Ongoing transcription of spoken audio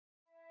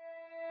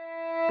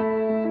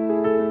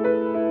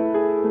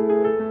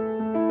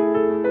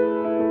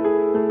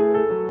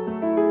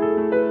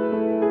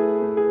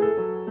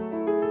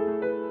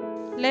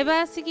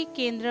लेबासी की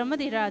केंद्र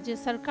मदि राज्य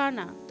सरकार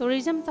ना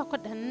टूरिज्म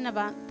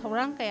चौखटहन्नबा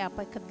थौरांग कया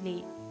पाइखतली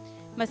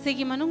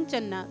मसिगी मनुंग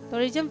चन्ना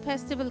टूरिज्म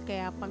फेस्टिवल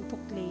कया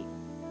पांगथोकली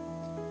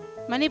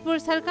मणिपुर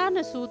सरकार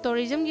नसु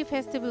टूरिज्म की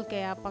फेस्टिवल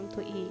कया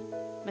पांगथोई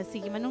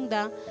मसिगी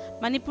मनुंगदा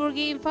मणिपुर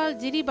की इम्फाल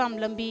जिरीबाम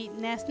लंबी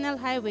नेशनल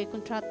हाईवे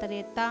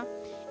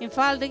 38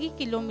 इम्फाल दगी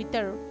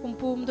किलोमीटर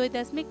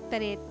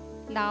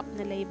 39.8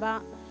 लापना लेबा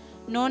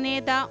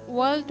नोनेदा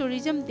वर्ल्ड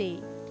टूरिज्म डे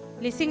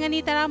लिसिंग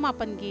अनी तरा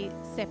मापन की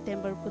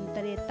सेप्टेम्बर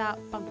 23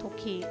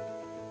 पांगथोखी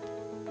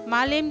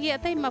मालेम की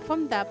अतई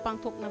मफमदा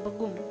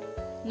पांगथोकनबगुम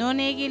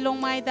नोने की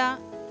लोंगमाइदा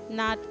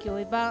नाट की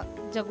ओइबा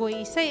जगोई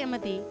इसई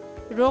अमदी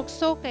रोक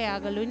show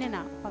कयागा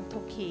लोइनेना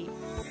पांगथोखी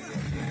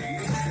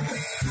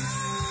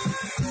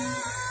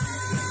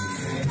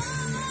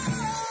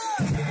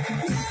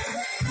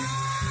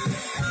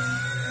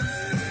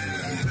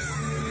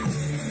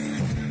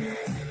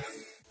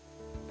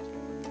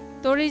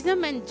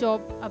Tourism and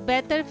job, a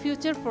better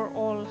future for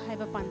all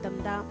haiba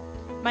pandamda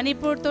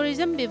Manipur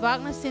tourism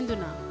bivak na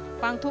sinduna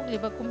pangthok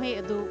liba kumhei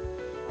adu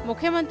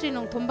Mukhyamantri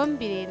Nongthombam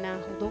Birena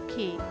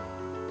hodokhi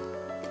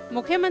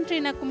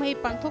Mukhyamantri na kumhei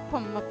pangthok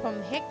pham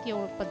mafam hek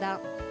yorpada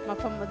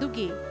mafam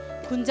adugi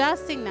khunja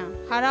singna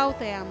harau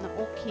tayamna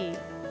okhi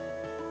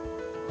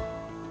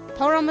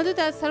Thauram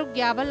aduda saruk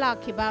yaba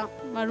lakhiba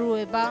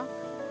marueba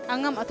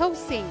angam athau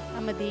sing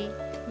amadi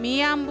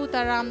miyambu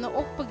taramna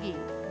okpagi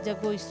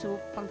jagoisu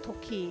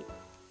pangthokhi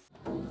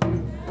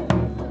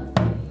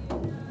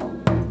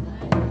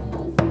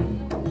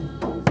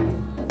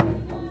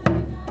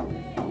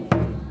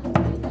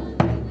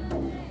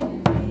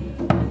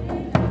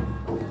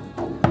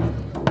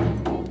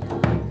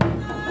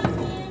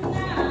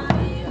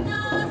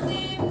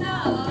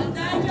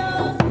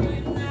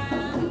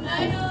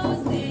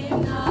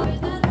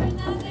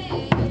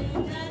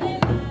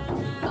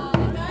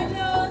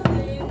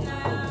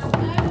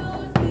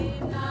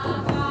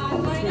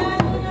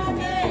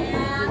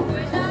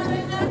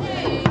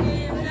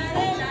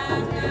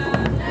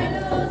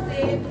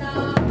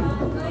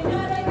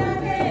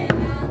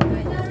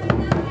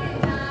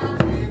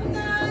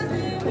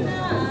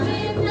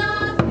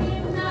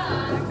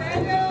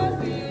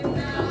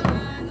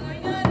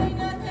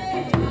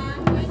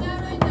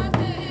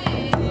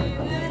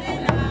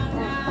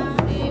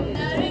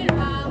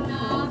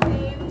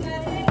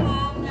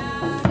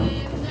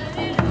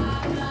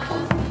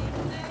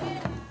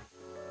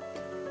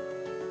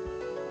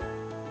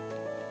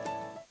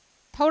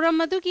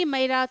Thauram adugi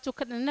maira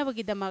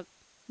chukhatnanabagidamag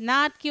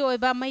naat ki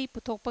oiba mai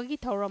puthokpagi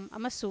thauram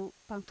amasu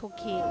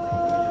pangthokhi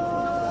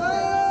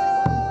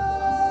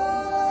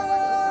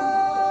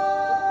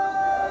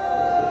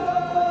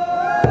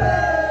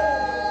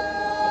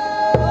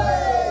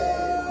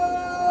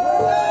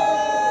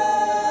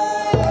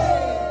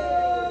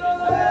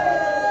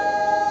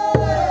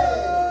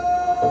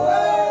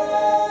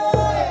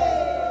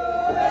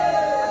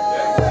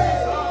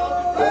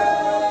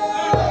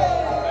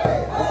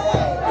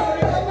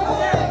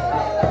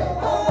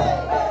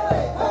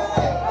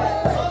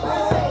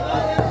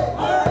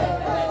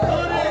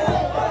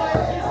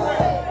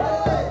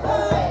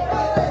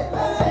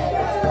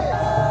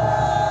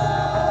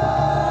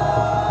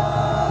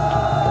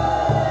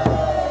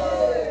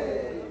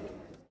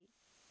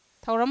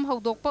Thauram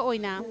hawdokpa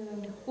oina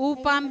u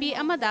pambi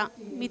amada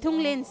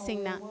mithunglen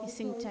singna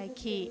ising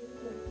chaikhi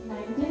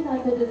 19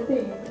 under the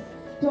theme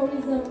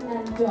tourism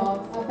and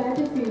jobs a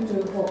better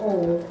future for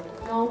all.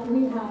 Now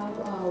we have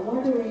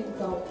watering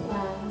of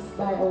plants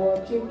by our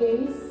chief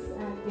guests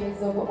and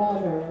guests of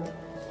honor.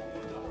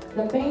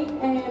 The main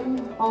aim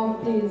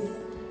of this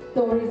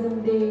tourism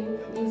day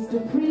is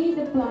to free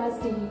the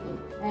plastic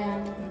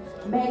and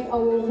make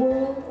our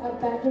world a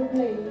better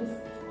place,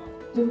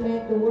 to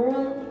make the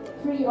world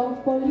free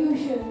of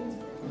pollution,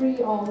 free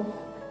of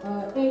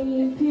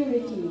any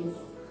impurities.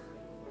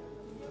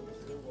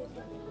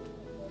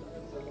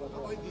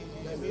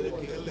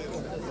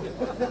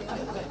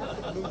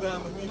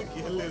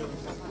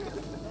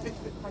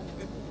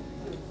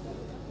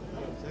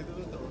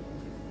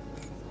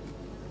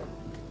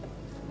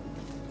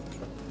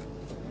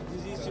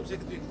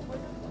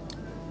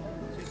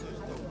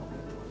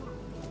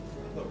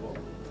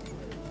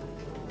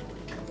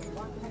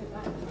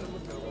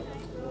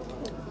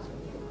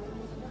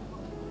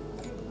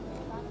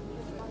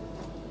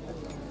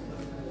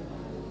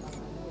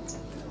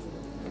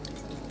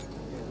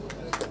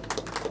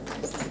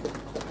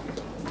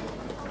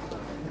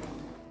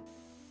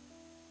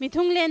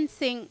 Mithunglen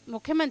Singh,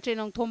 Mukhyamantri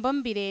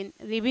Nongthombam Biren,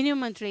 Revenue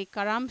Mantri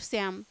Karam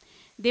Syam,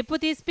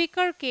 Deputy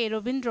Speaker K.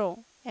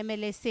 Robindro,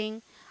 MLA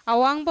Singh,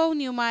 Awangbau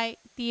Nyumai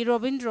T.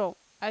 Robindro,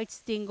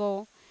 Arts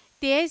Dingo,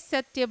 T.S.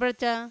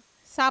 Satyabrata,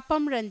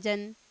 Sapam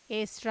Ranjan,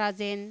 S.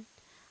 Rajen,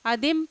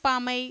 Adim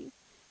Pamai,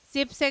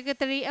 Chief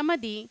Secretary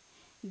Amadi,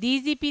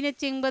 DGP na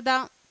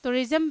Chingbada,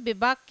 Tourism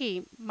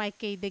Bibaki,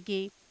 Maikei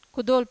Dagi,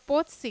 Kudol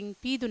Pot Singh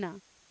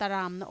Piduna,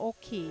 Taram na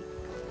Okhi.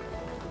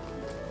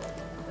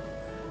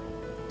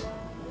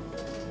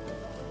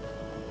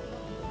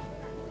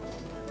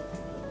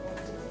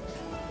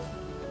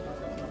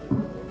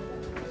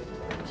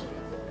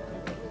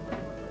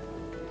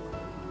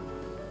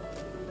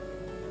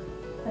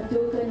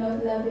 token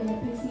of love and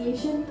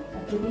appreciation,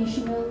 a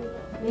traditional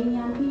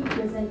Day.Noney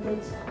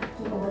presented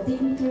to our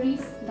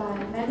dignitaries by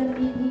Madam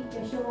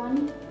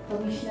Day.Noney,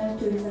 Commissioner,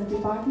 Tourism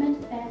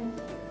Department,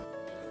 and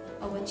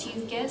our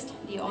chief guest,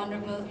 the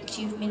Honorable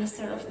Chief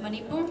Minister of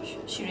Manipur,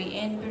 Shri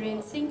N.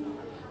 Biren Singh,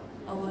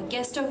 our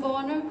guest of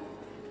honor,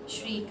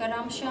 Shri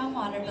Karam Shyam,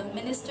 Honorable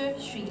Minister,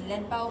 Shri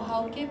Letpao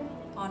Haukip,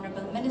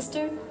 Honorable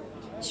Minister,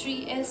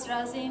 Shri S.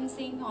 Razen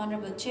Singh,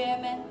 Honorable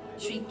Chairman,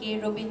 Shri K.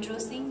 Robindro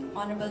Singh,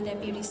 Honorable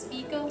Deputy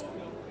Speaker.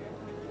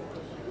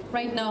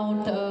 Right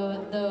now,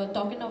 the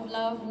token of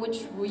love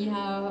which we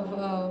have,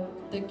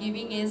 the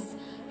giving is,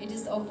 it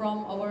is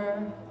from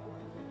our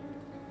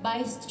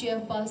Vice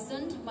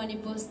Chairperson,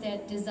 Manipur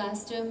State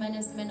Disaster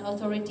Management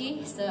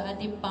Authority, Sir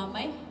Adib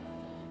Pamai.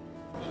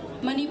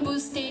 Manipur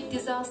State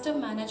Disaster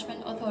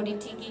Management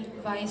Authority ki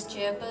Vice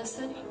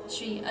Chairperson,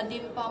 Shri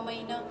Adib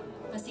Pamai na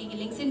masigi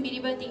lingsin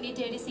biriba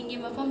dignitary singi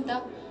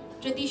mafamda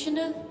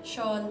traditional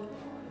shawl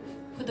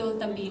khudol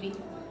tambiri.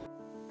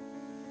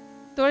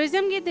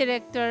 Tourism ki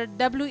Director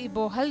W.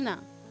 Ibohalna,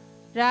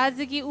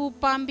 Rajya ki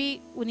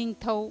Upambi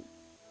Uningthau,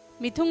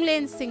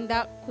 Mithunglen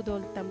Singda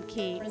khudol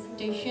tamkhe.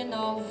 Presentation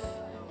of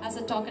as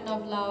a token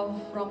of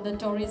love from the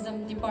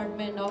Tourism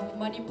Department of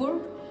Manipur,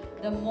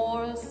 the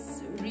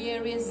most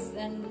rarest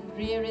and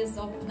rarest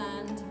of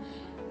plant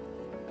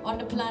on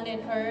the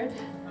planet Earth,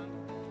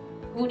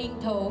 Uning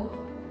Tho,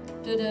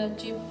 to the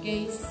Chief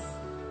Guest,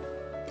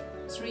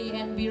 Sri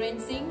N. Biren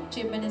Singh,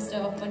 Chief Minister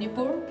of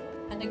Manipur,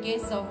 and the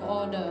guests of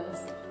honors.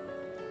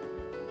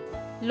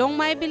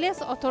 Longmai Village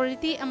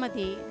Authority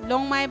amadi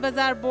Longmai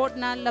Bazar Board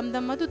na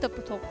lamdam madu ta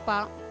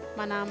puthokpa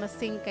mana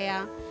masing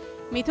kaya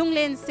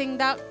Mithunglen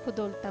Singda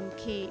khudol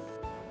tamkhe.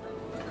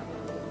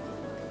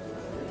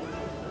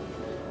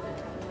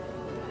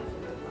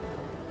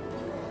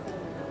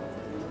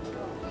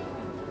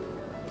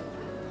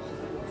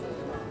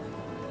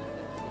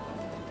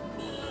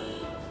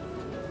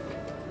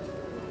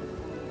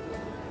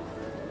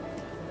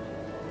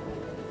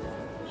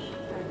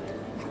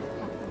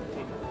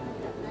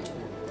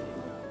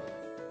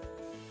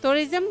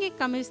 Tourism ki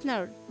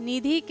Commissioner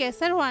Nidhi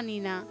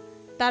Kesarwani na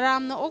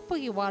taramna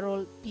okpagi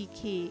warol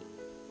pikhe.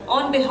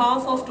 On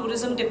behalf of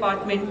Tourism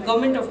Department,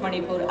 Government of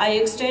Manipur, I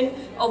extend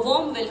a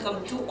warm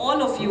welcome to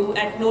all of you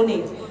at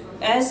Day.Noney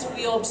as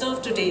we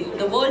observe today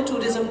the World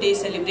Tourism Day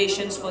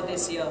celebrations for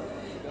this year.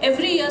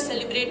 Every year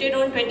celebrated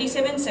on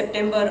 27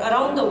 September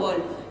around the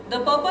world,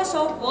 the purpose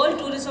of World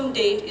Tourism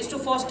Day is to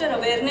foster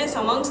awareness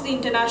amongst the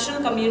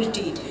international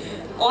community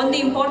on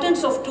the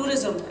importance of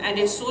tourism and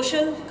its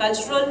social,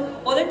 cultural,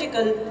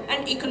 political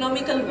and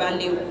economical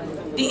value.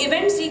 The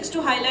event seeks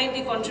to highlight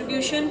the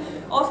contribution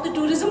of the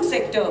tourism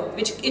sector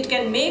which it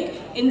can make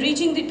in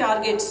reaching the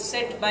targets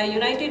set by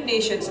United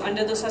Nations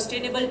under the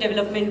Sustainable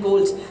Development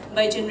Goals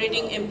by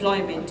generating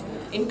employment.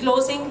 In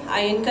closing,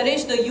 I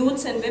encourage the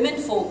youths and women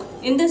folk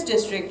in this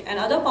district and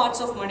other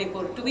parts of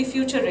Manipur to be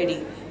future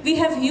ready. We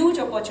have huge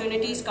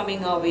opportunities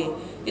coming our way.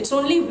 It's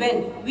only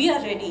when we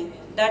are ready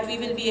that we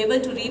will be able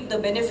to reap the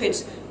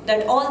benefits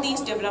that all these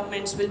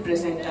developments will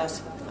present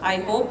us. I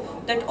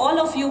hope that all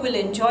of you will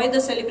enjoy the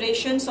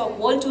celebrations of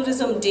World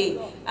Tourism Day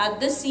at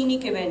this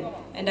scenic event,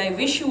 and I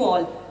wish you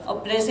all a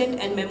pleasant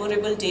and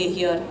memorable day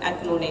here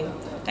at Day.Noney.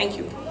 Thank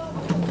you.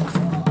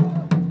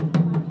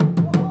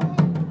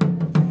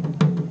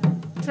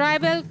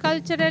 Tribal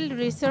Cultural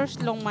Research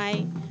Longmai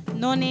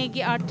Day.Noney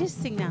gi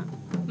artist singna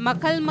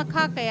makhal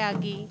makha kaya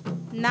gi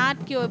nat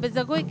ki oiba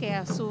jagoi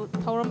kaya su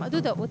thoram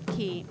aduda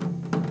utkhi.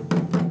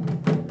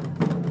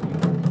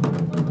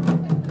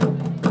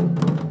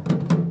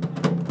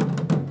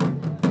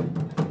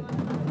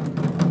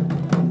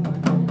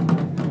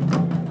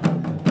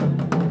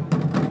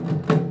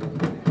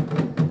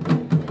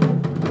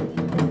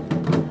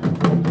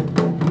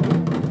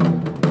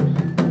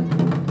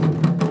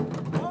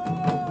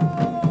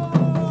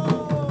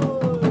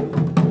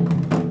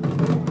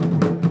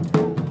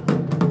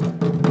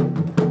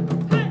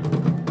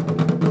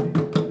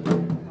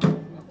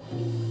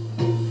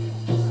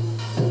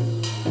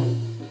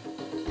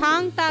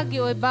 Gi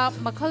oiba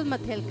makhal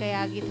mathel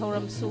kaya gi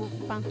thoram su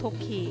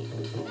pangthokhi.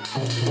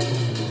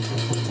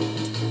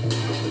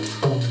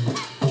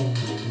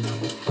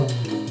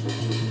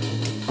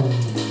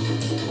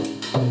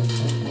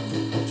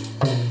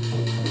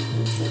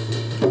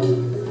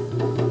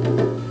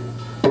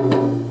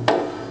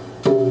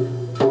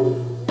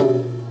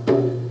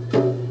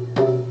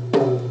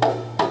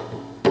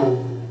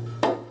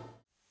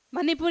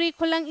 Manipuri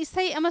khulang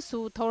isai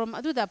amasu thoram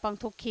aduda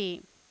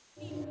pangthokhi.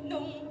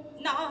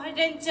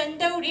 Ren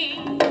Chandauri,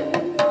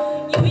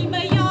 Yui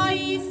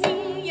Mayai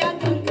sing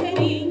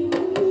Yakunkari,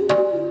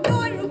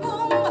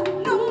 Torbong,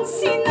 Nong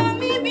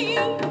Sinamibi,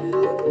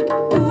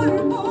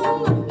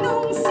 Torbong,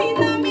 Nong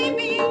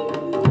Sinamibi,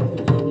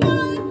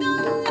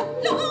 Madal,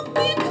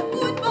 Lokik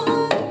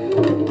Goodbye,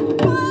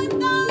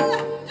 Madal,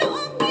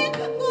 Lokik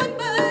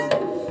Goodbye,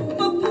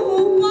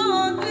 Mapuwa,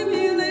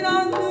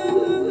 Timilanune,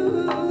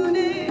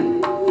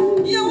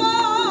 Yawa,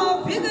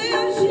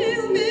 Pidayam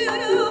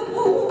Shilmira.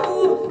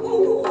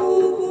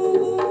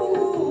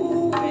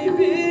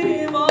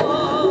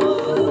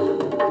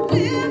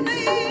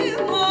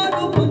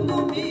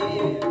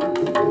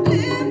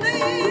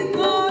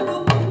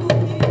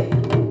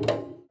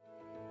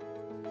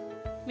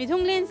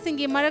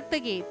 Meeting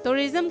मरक्तगी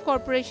tourism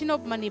corporation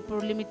of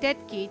Manipur limited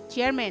की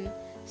chairman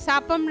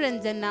Sapam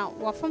Ranjan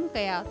वफम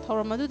कया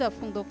थौरमदुदा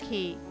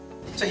फोंदोखी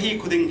चाही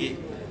खुदिंगी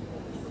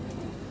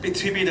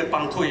पृथ्वी दा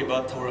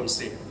पांगथोइबा थौरम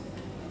से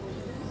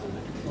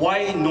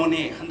Y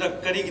नोने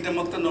हंदक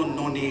करिगिदमक्ता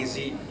नोने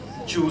जी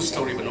choose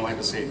तौरिबनो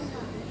हाइबसे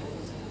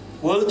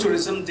world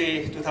tourism day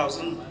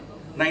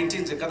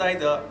 2019 से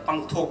कदाइदा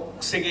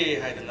पांगथोक सेगे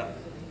हाइदना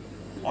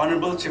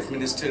Honorable Chief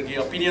Minister की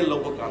opinion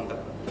लोगों का अंदर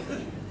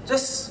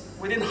just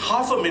within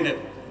half a minute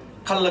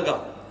कल लगा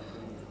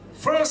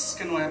first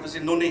can we have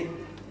say no ne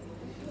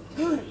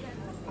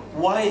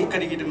why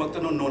करी की दिमाग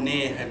तो no ne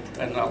है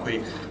ना कोई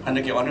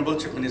अन्य के Honorable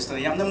Chief Minister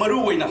याम ना मरू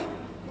हुई ना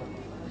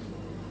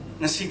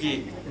नसी की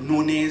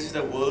no ne is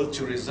the World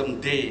Tourism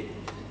Day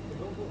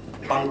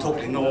पांगथोक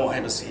लिनो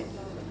है बसी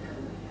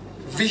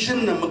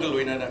vision ना मगल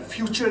हुई ना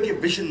future की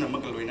vision ना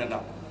मगल हुई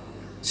ना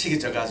सी की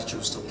जगह से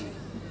choose तो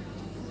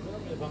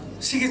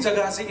सिगी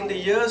जगह से in the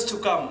years to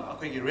come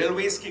अकोई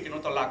railways की किनो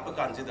तो लाख पर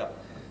कांजिदा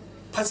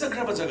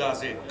फसक्र पर जगह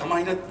से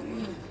कमाइना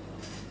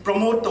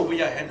promote तो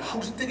हुआ है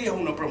हाउ से तेरी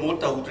हम ना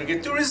promote तो होते हैं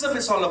tourism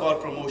is all about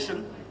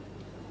promotion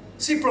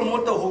C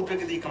promote तो होते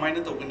हैं कि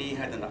कमाइना तो नहीं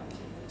है ना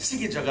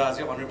सिगी जगह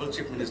से honorable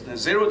chief minister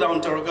zero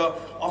down तो रगा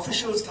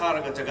officials था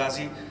रगा जगह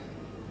से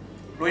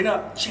लोइना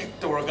check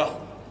तो रगा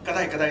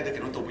कदाई कदाई तक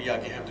किनो तो हुआ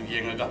के है तो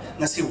ये रगा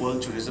नसी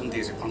world tourism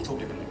day से पंथों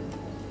के बने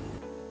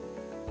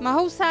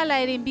महौसा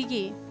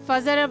लाइरेंबिगी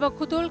फजरब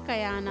खुदोल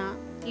कयाना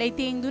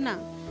लेतेंगदुना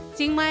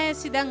चिंगमाय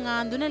सिदा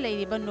गांदुना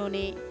लेरिबा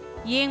नोने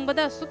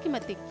येंगबदा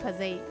सुकिमतिक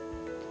फजै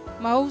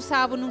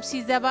महौसाबु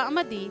नुंसीजबा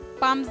अमदी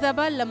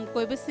पामजबा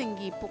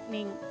लमकोइबसिंगी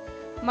पुकनिंग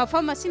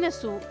मफम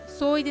असिनसु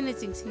सोइदिना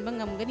चिंगसिनबा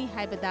ngamgani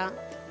हाइबदा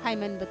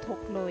हाइमनबा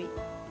थोकलोय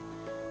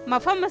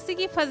मफम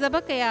असिगी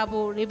फजबा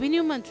कयाबु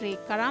रेवेन्यू मंत्री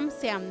कराम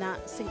श्यामना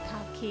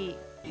सिंखाखी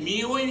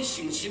मियोई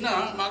सिंसिना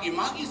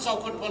मागी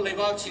चौखटबा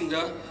लेबाक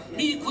सिंदा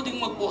मी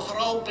खुदिंगमको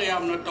हराव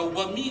तयामना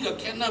तौबा मीगा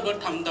खेनबा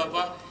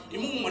थमदबा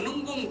इमुंग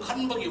मनुंगुम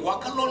खनबगी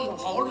वाखलोन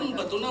फावलन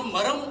बतुना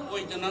मरम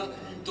ओइदना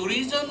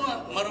टूरिज्म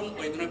मरम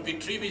ओइदना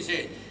पृथ्वीसे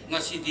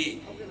ngasiदी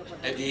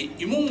एदि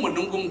इमुंग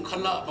मनुंगुम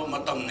खला बा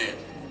मतमने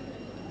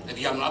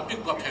एदि याम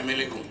अपिक बा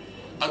फैमिली गुम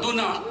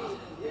अदुना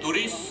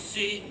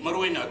टूरिस्टसी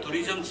मरोइना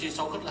टूरिज्म सी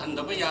चौखट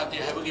हंदबा यादे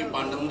हाबगी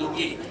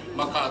पांडमदुगी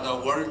मखादा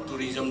वर्ल्ड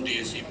टूरिज्म डे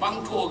सी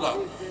पांगथोगा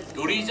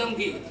टूरिज्म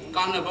की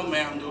कानबा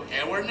मैम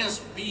अवेयरनेस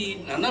पी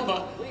ननबा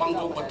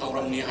पांगथोक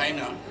तौरमनी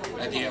हाइना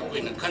अदि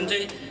अकोइना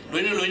खंजै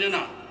लोइना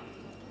लोइना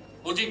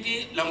होजिकी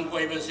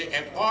लमकोइबा से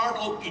ए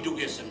part of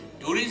education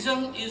tourism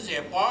is a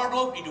part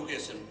of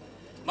education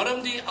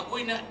मरमदी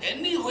अकोइना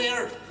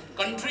anywhere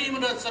country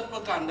में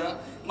चटप कांदा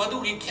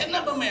मधुगी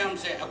खेनबा मैम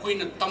से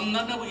अकोइना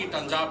तमननबगी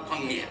तंजा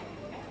फंगे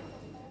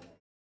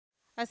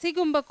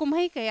असिगुम्बा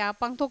कुम्है कया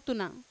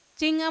पांगथोक्तुना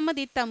चिंग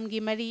अमदी तमगी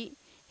मरी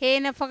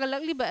हेना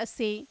फगलकलिबा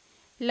असे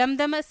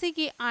लमदम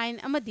असिगी आइन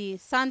अमदी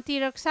शांति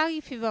रक्षा की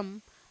फिवम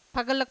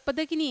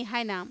फगलकपदगिनी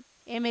हाइना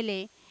एमएलए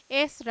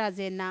एस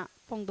राजेना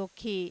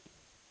फोंदोखी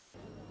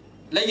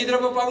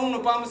लेगिद्रब पाबुंग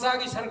नुपामसा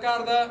की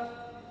सरकार दा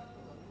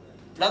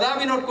लदा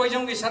विनोद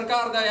कोइजम की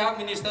सरकार दा या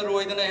मिनिस्टर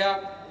रोइदना या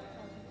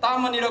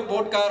तामनिरक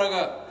वोट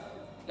कारगा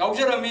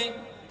याउजरमी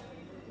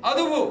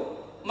अदुबु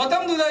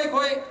मतम दुदाई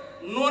खोय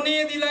नोने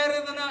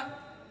दिलायरदना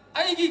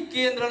आइगी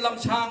केंद्र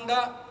लमसांगदा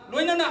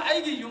लोइनना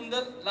आइगी युमदा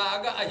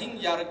लागा अहिंग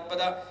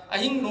यारकपदा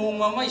अहिंग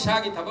नोंमा मा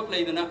इसागी थबक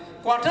लेदना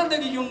क्वार्टर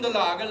दगी युमदा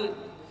लागा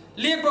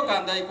लेप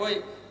कांदा कोई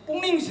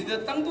पुंगिंग सिदा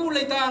तंगदु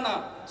लेताना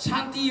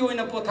शांति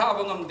ओइना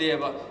पोथाबा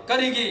ngamदेबा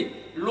करिगी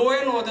लॉ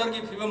एंड ऑर्डर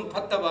की फिबम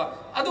फत्तबा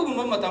अदुगुम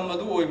मतम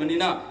अदु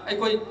ओइबनिना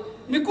कोई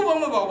मिकुब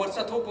अमा बावर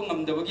चथोप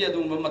ngamदबगी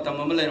अदुगुम मतम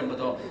अमा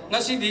लेरमबदो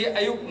ngasiदी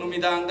अयुक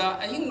नुमिदांगदा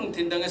अहिंग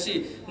नुंथिंदा ngasi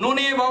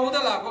नोने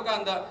बावदा लाको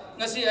कांदा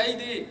ngasi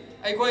आइदी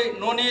कोई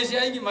नोने से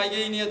आई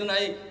माइगेनी अदुना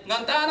आई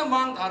ngantana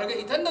mang tharगा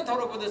इथनदा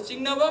थौरपदा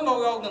चिंगनबा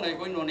मावयावदना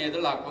कोई नोने दा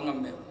लाको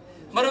ngambe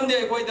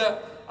मरमदे कोइदा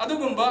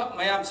अदुगुम्बा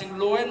मयाम Singh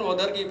law and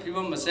order की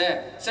फिबम से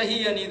सही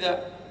अनीदा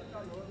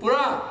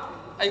पूरा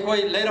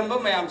कोई लेरंबा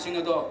मयाम सिंग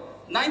अदो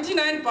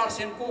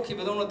 99% को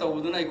खिबदोना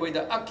तौदुना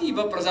कोइदा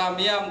अकीबा प्रजा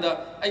मियामदा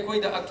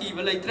कोइदा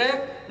अकीबा लेत्रे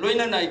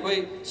लोइना कोई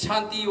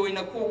शांति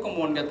ओइना को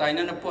कमोनगा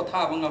ताइना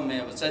पोथाबा ngame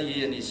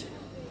सही अनी से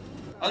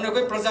अदुना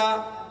कोई प्रजा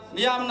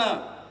मियामना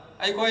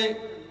कोई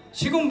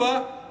सिगुम्बा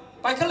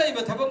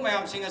पाइखलाइबा थबक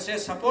मयाम सिंग से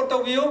सपोर्ट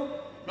तौबियो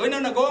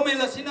लोइना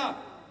गवर्नमेंट असिना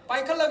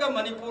पाइखलगा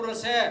मणिपुर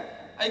से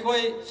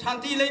कोई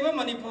शांति लेबा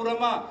मणिपुर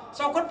मा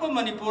चौखटप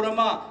मणिपुर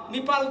मा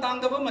मिपाल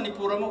तांगदबा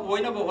मणिपुर मा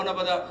ओइनबा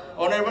होनबदा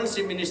ऑनरेबल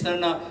चीफ मिनिस्टर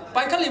ना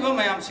पाइखलिबा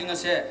मयाम सिंग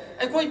से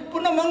कोई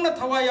पुनमंगना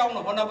थवाय यावना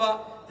होनबा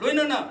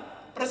लोइना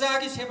प्रजा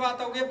की सेवा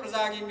तौगे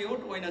प्रजा की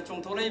मिहुट ओइना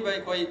चोंथोरैबा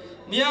कोई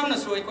मियामना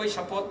सोय कोई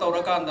सपोर्ट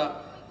तौरकांदा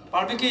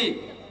पार्बिकी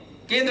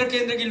केंद्र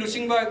की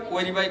लुसिंगबा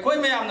ओइरिबा कोई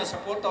मयामना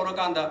सपोर्ट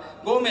तौरकांदा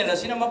गवर्नमेंट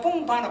असिना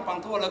मपुंग फाना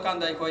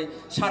पांथोलकांदा कोई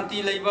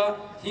शांति लेबा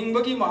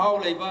हिंगबगी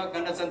महाव लेबा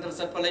गणतंत्र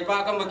चटप लेबा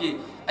कमगी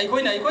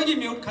कोइना कोइगी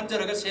म्यूट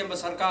खंजरगा सेम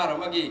सरकार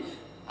अमगी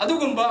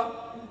अदुगुम्बा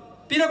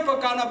पिरप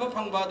कानाबा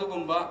फंगबा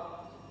अदुगुम्बा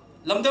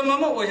lamdam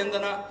mama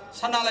ohendana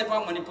sana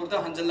laipa manipur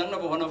da hanjalangna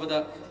bohana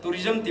bada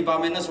tourism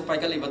department na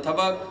supaikali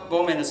bathabak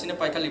government asina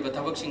paikali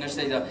bathabak singa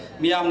seida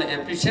miyamna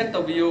appreciate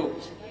tabiyo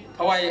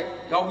thawai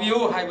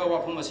yawbiyo haiba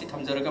wafum asi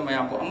thamjaraga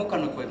mayam bo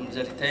amukana koi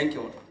mujari thank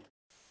you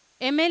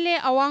MLA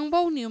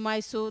Awangbo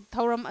Nyumaisu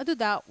Thauram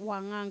Aduda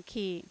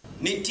Wangangki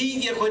Niti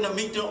ge khoi na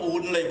mikta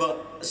un leiba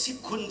si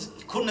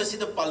khun na si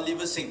da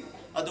palliba sing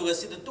aduga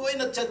si da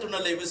toina chatuna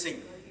leiba sing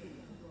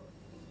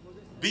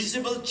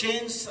visible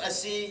change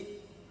asi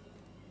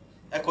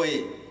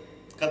akoi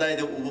kadai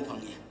da ubu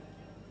phangi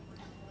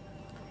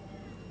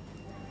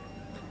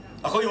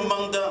akoi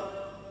mamang da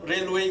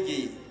railway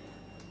gi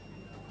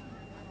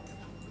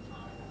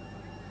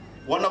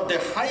one of the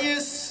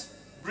highest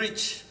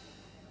bridge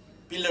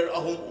pillar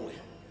ahum oi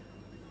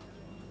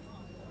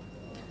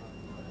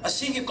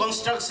asi ki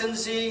construction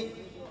si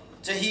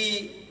chahi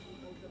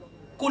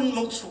kun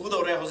muk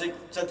sugudore hojik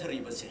chathari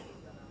base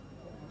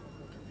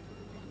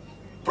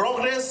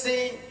progress si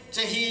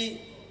chahi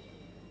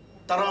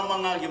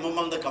taramanga gi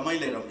mamang da kamai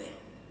lerame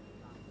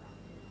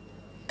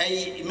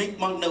ai mik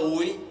magna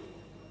ui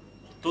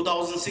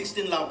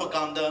 2016 la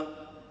pakanda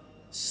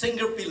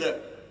single pillar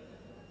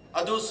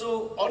adusu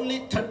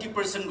only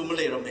 30%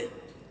 gumlerame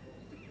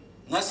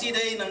ngasi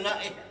dai nanga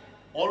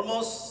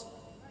almost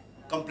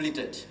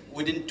completed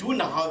within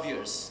 2.5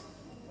 years,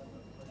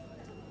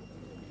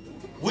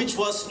 which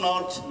was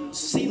not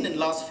seen in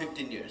last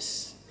 15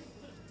 years.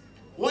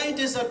 Why it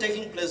is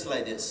taking place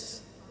like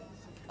this?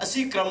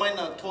 Asi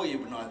kramaina toy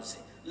ibnabse.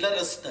 Let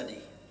us study.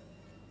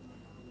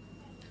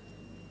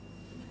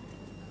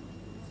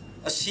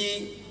 Asi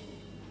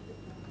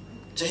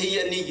jahi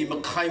ani gi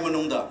makhai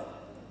manungda.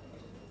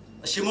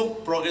 Asimu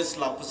progress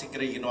la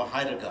pusikre gi no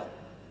hairaga.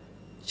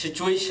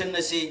 Situation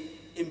asi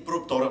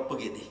improve torak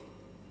pagini.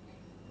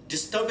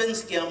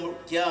 Disturbance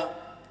kya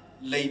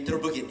later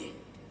begini.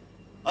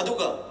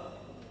 Aduga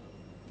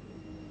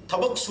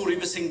thabak suri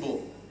besingbo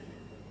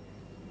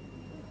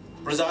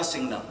praja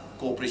singna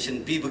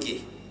cooperation bibagi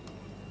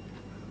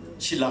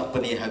silak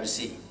pani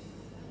habsi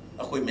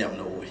akoi myam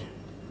na oi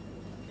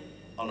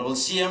honorable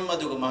CM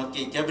aduga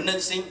mahaki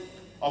cabinet sing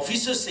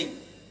officer sing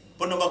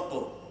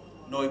punamakpo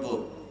noibo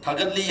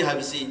thagatli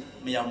habsi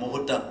myam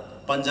muhutta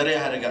panjare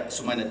haraga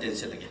sumaina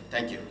tenselage.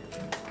 Thank you.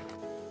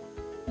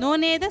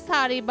 Noney da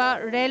sariba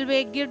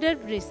railway girder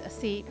bridge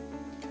asi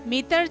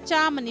meter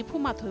chamani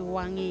phumathoi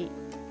wangi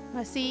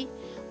masi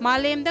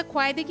malem da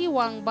khwaidagi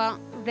wangba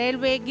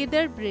railway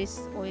girder bridge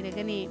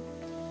oiragani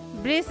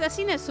bridge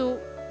asina su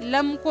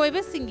lam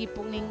koiba singi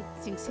pukning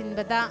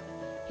singsinbada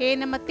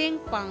hena mateng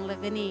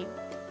panglagani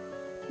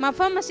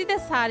mafam asida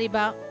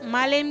sariba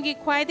malem gi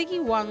khwaidagi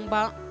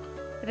wangba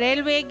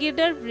railway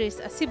girder bridge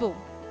asibu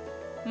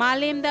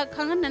malem da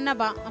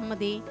khangananaba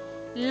amadi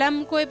lam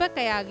koiba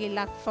kayagi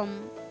lakfam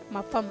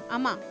mafam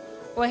ama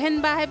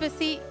ohenba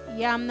haibasi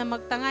yamna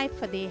maktangai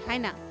fade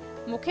haina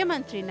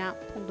Mukhyamantri na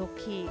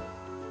phongdokhi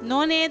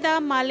Noney da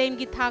malem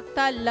gi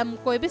thakta lam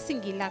koiba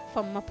singi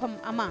lakfam mafam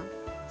ama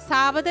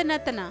sabada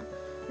natana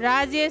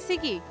rajya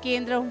sigi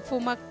kendra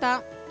humfumakta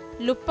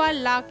lupa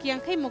lakh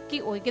yankhai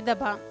mukki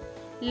oigedaba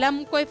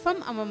lam koifam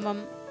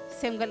amamam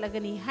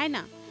semgalagani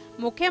haina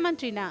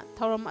Mukhyamantri na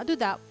thoram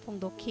aduda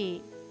phongdokhi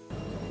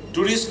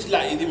tourist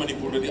la idi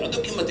manipur di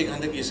adoki matik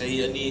handaki sahi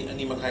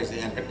ani makhai se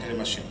hakat kare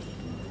machine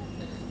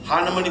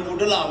Hana Manipur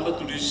la amba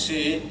tourist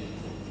se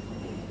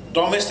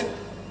domestic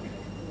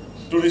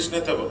tourist na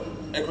taba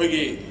ekhoi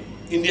gi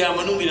India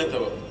manu mi na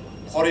taba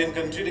foreign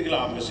country de la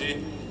amba se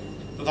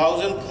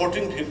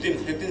 2014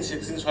 15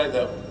 16 sai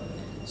da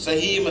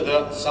sahi mada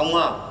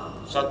sama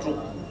satru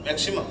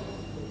maximum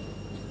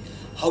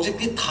hauji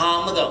ki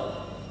thama da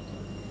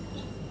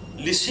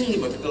lising ni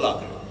mathika la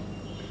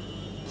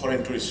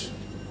foreign tourist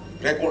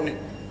record ni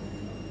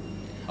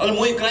al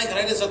moi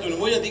krai de satu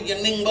moi adi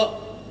yang ning ba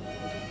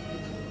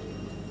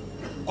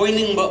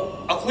Koining ba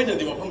akhoi na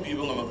di mafam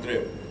piba ngamaktre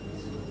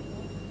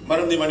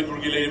maram di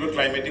Manipur gi leiba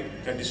climatic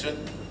condition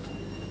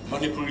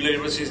Manipur gi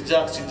leiba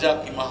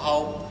sinjak ki mahau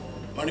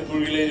Manipur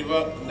gi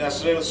leiba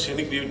natural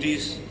scenic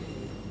beauties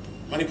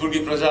Manipur gi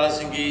praja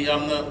singi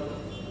yamna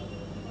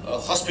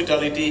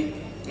hospitality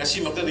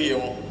ngasi makta di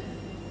yemo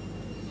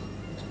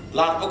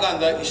lakpa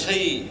kanda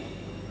isai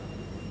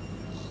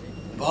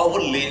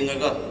bawal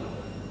lengaga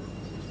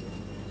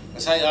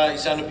asai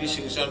isanu pi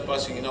sing san pa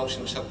sing inau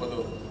sing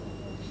sakpado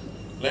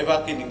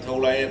Laiba ki ning thau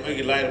lai khoi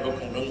gi lai ra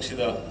phongrang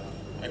sida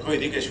ai khoi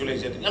di ke sulai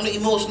jet yam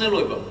emotional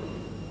loiba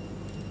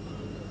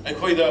ai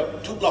khoi da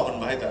thuk la hon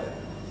bai ta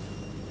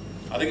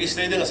adagi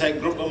stay da sai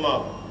group ama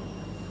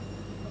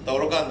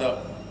tawro kanda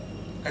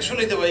ka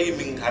sulai da bai gi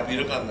ming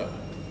khabi ra kanda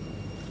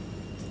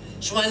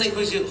sumai nai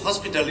khoi se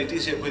hospitality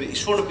se khoi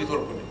isor pi thor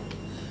ko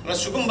na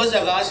sugum ba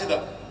jaga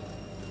sida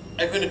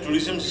ai khoi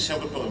tourism se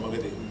sample pa ma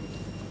ga de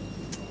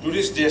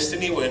tourist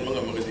destiny wa en ma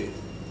ga de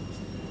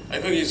ai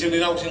khoi gi se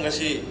ni nau sing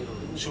asi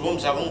Subum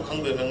sabung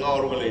khang de nga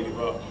or ga lei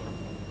ba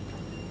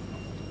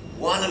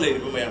wana lei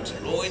ba mayam se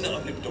loina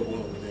uplift to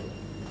bo de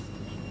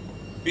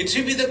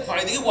pithribi de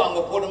khwai de wang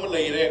ko podam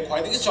lei re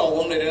khwai de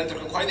chawong lei re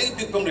na khwai de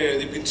big bam lei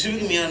re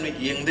pithribi mian me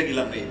yeng de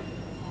gilam nei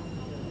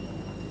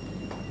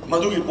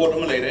मधुगी pot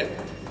में लेरे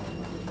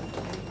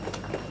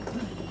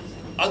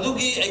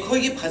अदुगी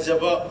एखोगी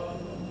फजबा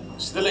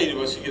सिदा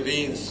लेरिबा सिगी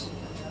range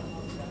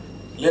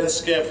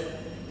landscape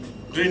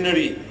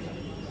greenery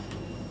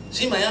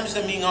सी मयाम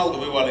सिदा मिंगाउ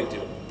दबे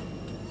वालेक्ति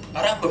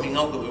अराब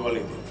मिंगाउ दबे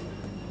वालेक्ति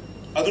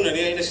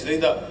अदुनने आइना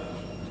सिदैदा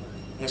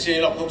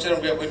ngasi lapok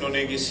seram be koi none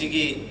gi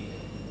sigi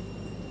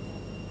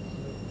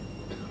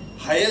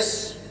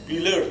highest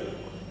pillar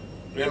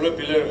railway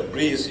pillar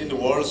bridge in the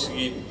world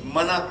sigi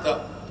manata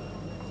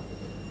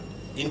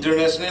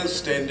international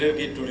standard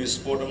ki tourist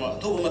spot ma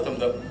to matam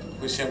da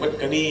koi sembat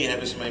kani hai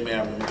bes mai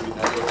mayam mi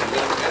ta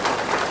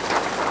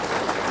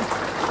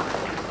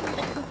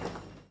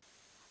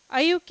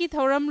ayuk ki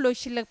thoram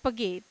loisilak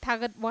page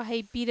thagat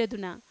wahai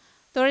piraduna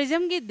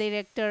tourism ki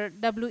director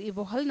w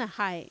ibohal na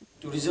hai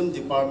tourism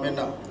department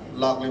na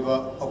lagliba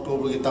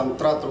october ki tang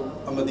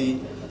 33 amadi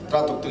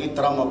 33 tagi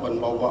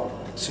 38 bawa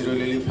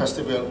Sirolili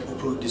festival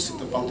ukrul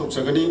district pangtok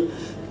jagani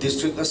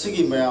district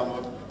asigi mayam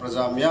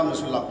praja mayam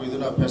su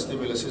lakiduna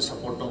festival ase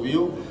support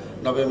tobiu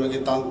november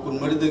ki tang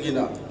 19 dagi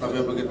na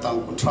november ki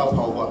tang 13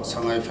 bawa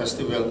sangai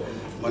festival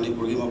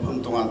manipur gi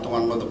mafam tongan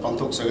tongan ma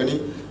pangtok jagani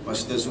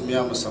masida su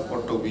mayam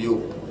support tobiu.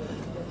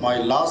 My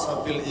last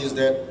appeal is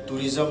that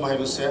tourism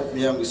have said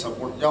miyam ki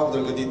support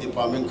yaudrgadi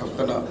department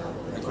khaktana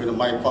ekhoina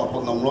mai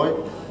pakpok namloi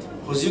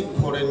hujik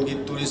foreign ki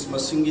tourist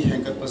masing gi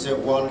hengkat pase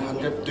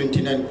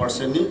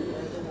 129% ni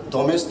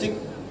domestic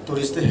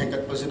tourist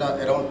hengkat pase na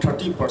around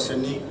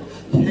 30% ni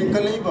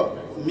hengkalaiba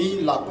mi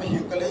lakpa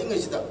hengkalai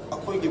ngai sida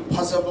akhoi gi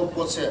phasaba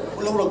potse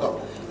ulawraga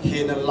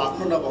hena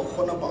lakna na ba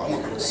khona ba am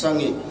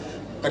sangi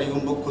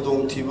karigumba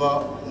khudong thiba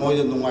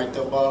moida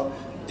nungaitaba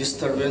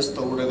disturbance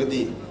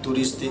tawragadi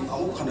tourist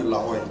amuk khana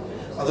lawai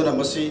aduna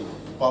masi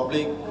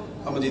public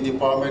amadi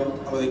department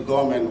amadi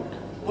government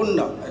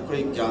punna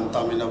ekoi gyan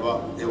taminaba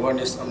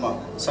awareness ama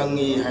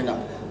sangi haina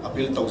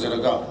appeal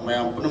tawjaraga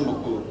mayam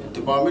punamku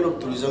department of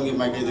tourism gi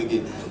magai dagi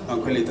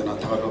ankhali tana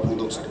thara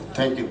phongdok sari.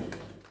 Thank you.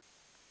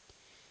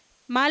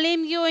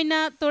 Malem gi oina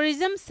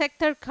tourism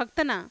sector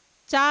khaktana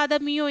chada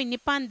miyoi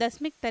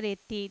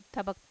 9.3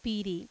 thabak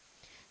piri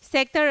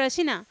sector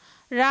asina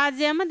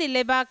राज्य अमदि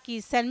लेबाक की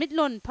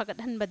सेनमिटलोन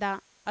फगतहनबदा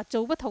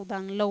अचौबा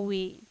थौदांग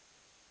लौवी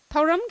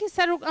थौरम की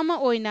सरुक अमा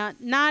ओइना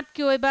नाट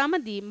की ओइबा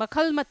अमदि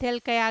मखल मथेल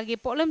कयागी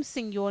pollen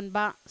सिंग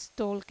योनबा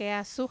stall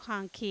कया सु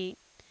हांखी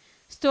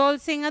stall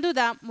सिंग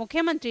अदुदा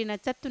मुख्यमंत्री न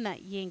चत्तुना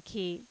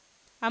येंखी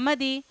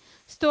अमदि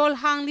स्टॉल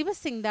हांगलिबा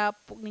सिंगदा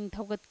पुकनिंग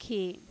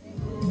थौगतखी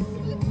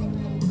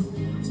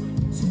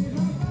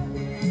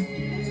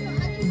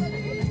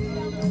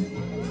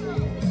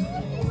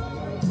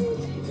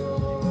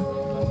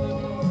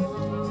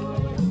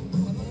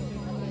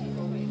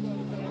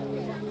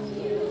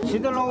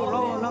सीधा लो लो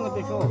नंग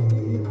तो शो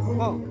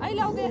ओ आई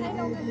लोगे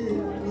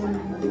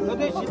तो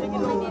दे सीधे की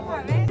लो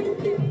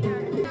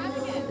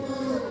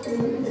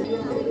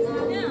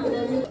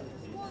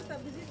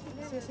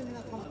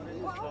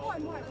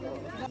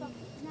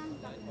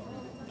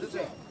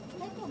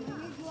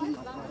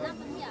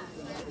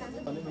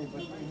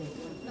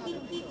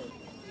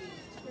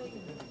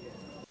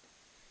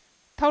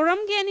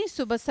थौरम के अनि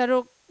सुब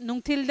सरुक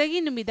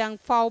नुंगथिलदगी नुमिदांग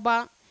फावबा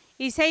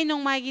इसै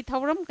नोंमागी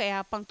थौरम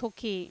कया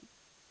पांगथोखी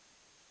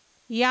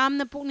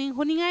यामना पुकनिंग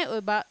होनिंगाई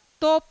ओइबा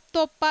top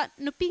top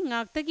नुपी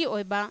ngaktagi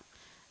oiba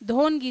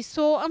dhon gi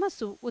so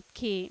amasu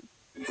utkhi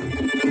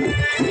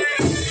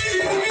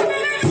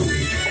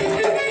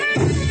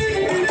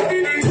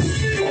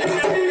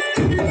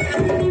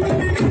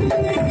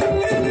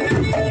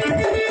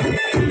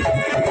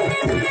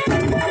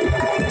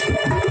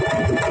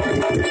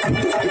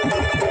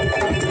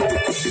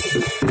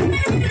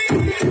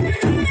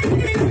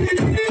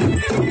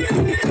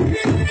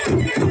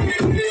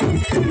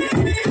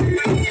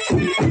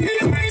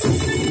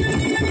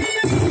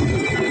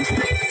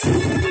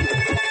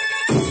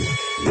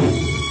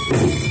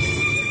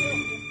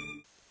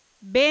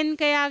Ben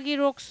kayagi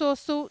rokso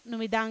su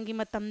numidangi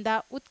matamda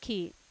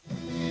utkhi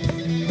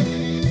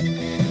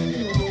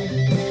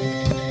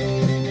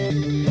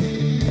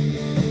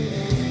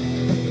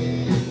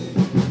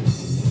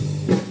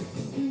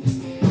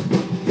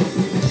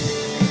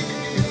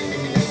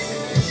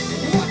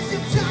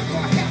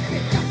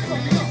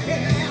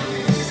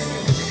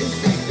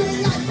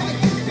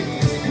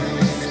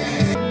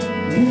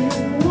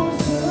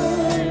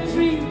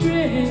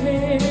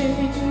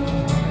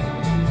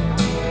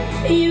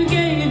You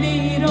gave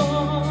it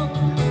all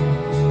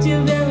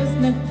till there was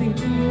nothing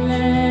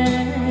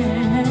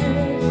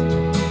left.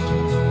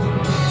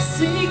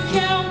 Seek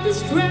out the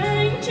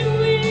strength to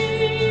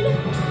win.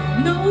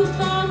 No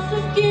thoughts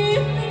of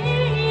giving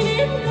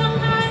in the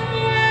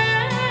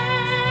higher.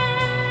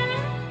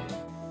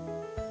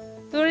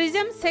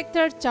 Tourism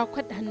sector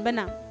chawkhat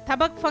hanbana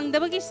thabak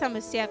fangdabagi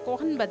samasya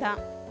ko hanbada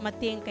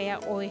mateng kaya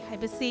oi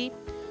haibasi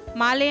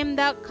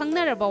malemda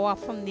khangnaraba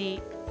wafamni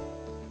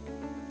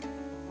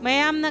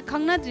mayamna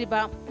khangnadriba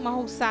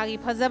mahusagi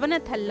phajabana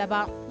thallaba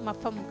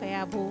mafam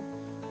kayabu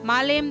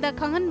malemda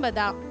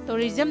khanghanbada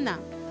tourismna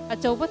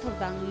achauba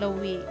thodang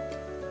lowi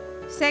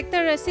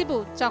sector asibu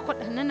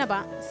chakot hananaba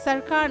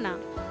sarkarna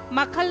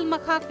Makal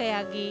makha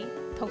kaya gi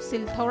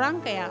thausil thaurang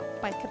kaya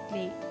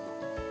paikhatli.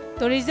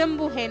 Tourism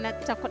bu hena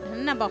chakot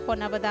hanna ba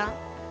khona bada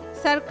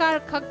sarkar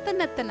khakta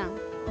natana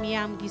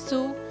miyam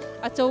gisu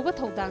achouba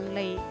thodang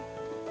lei.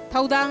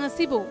 Thodang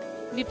asibu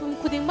mipum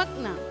khuding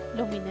makna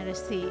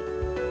lominarasi.